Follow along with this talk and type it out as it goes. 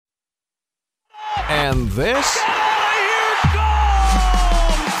And this?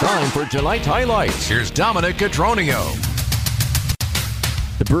 Time for tonight's highlights. Here's Dominic Cotroneo.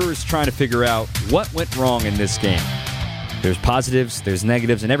 The Brewers trying to figure out what went wrong in this game. There's positives, there's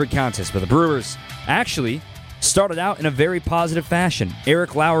negatives in every contest, but the Brewers actually started out in a very positive fashion.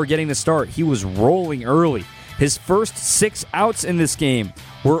 Eric Lauer getting the start. He was rolling early. His first 6 outs in this game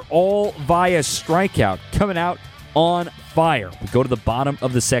were all via strikeout, coming out on fire. We go to the bottom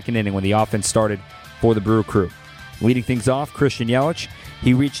of the second inning when the offense started for the Brewer crew. Leading things off, Christian Yelich.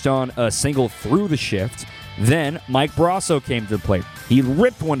 He reached on a single through the shift. Then Mike Brasso came to the plate. He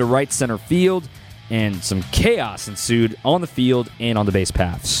ripped one to right center field, and some chaos ensued on the field and on the base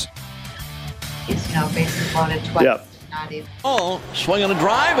paths. It's now bases loaded 12. Yep. Not even. Oh, swinging a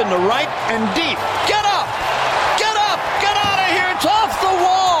drive into right and deep. Get up! Get up! Get out of here! It's off the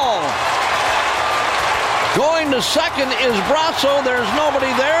wall! Going to second is Brasso. There's nobody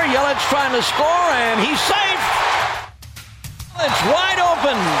there. Yelich trying to score, and he's safe. It's wide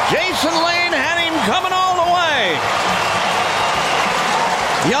open. Jason Lane had him coming all the way.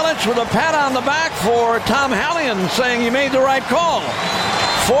 Yelich with a pat on the back for Tom Hallion, saying he made the right call.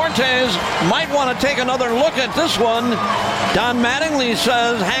 Fortes might want to take another look at this one. Don Mattingly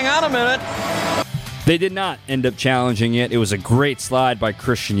says, hang on a minute. They did not end up challenging it. It was a great slide by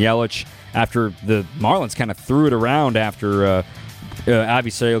Christian Yelich after the Marlins kind of threw it around after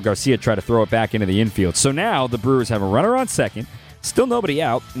Avisario Garcia tried to throw it back into the infield. So now the Brewers have a runner on second, still nobody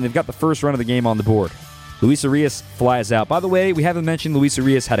out, and they've got the first run of the game on the board. Luis Urias flies out. By the way, we haven't mentioned Luis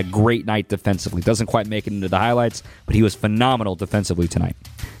Urias had a great night defensively. Doesn't quite make it into the highlights, but he was phenomenal defensively tonight.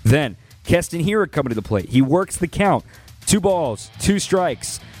 Then, Keston Hiura coming to the plate. He works the count. 2 balls, 2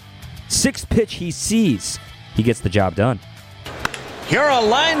 strikes. 6th pitch he sees. He gets the job done. Hiura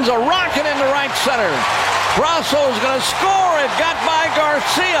lines a rocket into right center. Brasso's going to score. It got by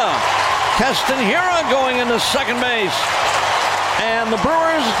Garcia. Keston Hiura going into second base. And the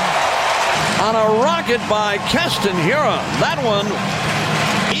Brewers on a rocket by Keston Hiura. That one,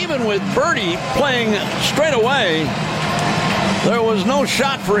 even with Birdie playing straight away, there was no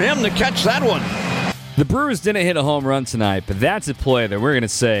shot for him to catch that one. The Brewers didn't hit a home run tonight, but that's a play that we're going to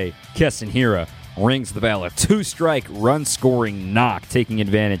say Keston Hiura rings the bell. A 2-strike run-scoring knock, taking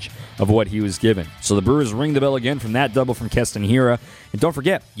advantage of what he was given. So the Brewers ring the bell again from that double from Keston Hiura. And don't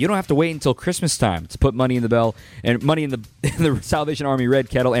forget, you don't have to wait until Christmas time to put money in the bell and money in the Salvation Army Red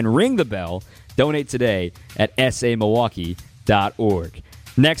Kettle and ring the bell. Donate today at samilwaukee.org.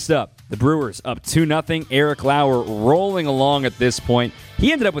 Next up, the Brewers up 2-0. Eric Lauer rolling along at this point.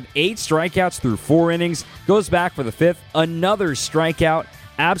 He ended up with 8 strikeouts through 4 innings. Goes back for the 5th. Another strikeout.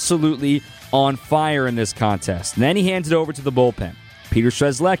 Absolutely on fire in this contest. And then he hands it over to the bullpen. Peter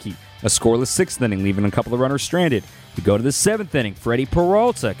Strzelecki, a scoreless 6th inning, leaving a couple of runners stranded. We go to the 7th inning. Freddie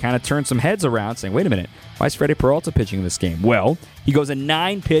Peralta kind of turns some heads around, saying, wait a minute, why is Freddie Peralta pitching in this game? Well, he goes a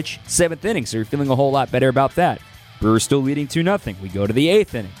 9-pitch 7th inning, so you're feeling a whole lot better about that. Brewers still leading 2-0. We go to the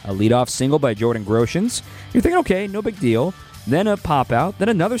 8th inning. A leadoff single by Jordan Groshans. You're thinking, okay, no big deal. Then a pop-out. Then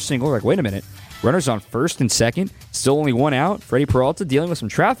another single. Like, wait a minute. Runners on first and second. Still only 1 out. Freddie Peralta dealing with some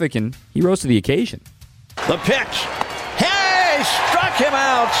traffic, and he rose to the occasion. The pitch. Hey! Struck him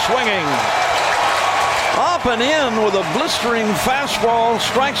out swinging. Up and in with a blistering fastball.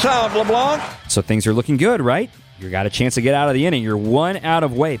 Strikes out LeBlanc. So things are looking good, right? You got a chance to get out of the inning. You're 1 out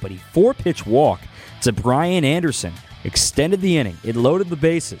of way, but he 4-pitch walk to Brian Anderson. Extended the inning. It loaded the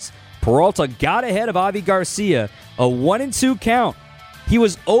bases. Peralta got ahead of Avi Garcia. A 1-2 count. He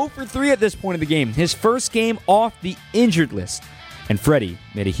was 0 for 3 at this point of the game. His first game off the injured list. And Freddie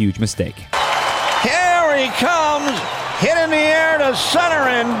made a huge mistake. Here he comes. Hit in the air to center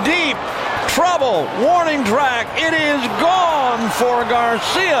and deep. Trouble. Warning track. It is gone for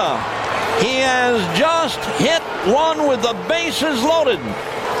Garcia. He has just hit one with the bases loaded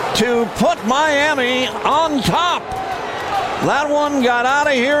to put Miami on top. That one got out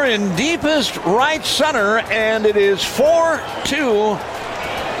of here in deepest right center, and it is 4-2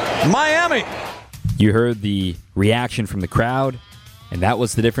 Miami. You heard the reaction from the crowd, and that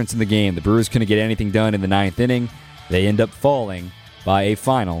was the difference in the game. The Brewers couldn't get anything done in the 9th inning. They end up falling by a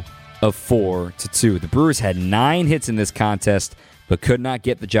final of 4-2. The Brewers had 9 hits in this contest, but could not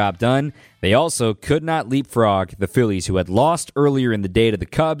get the job done. They also could not leapfrog the Phillies, who had lost earlier in the day to the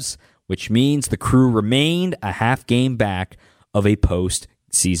Cubs, which means the crew remained a half game back of a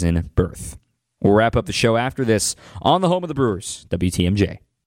postseason berth. We'll wrap up the show after this on the home of the Brewers, WTMJ.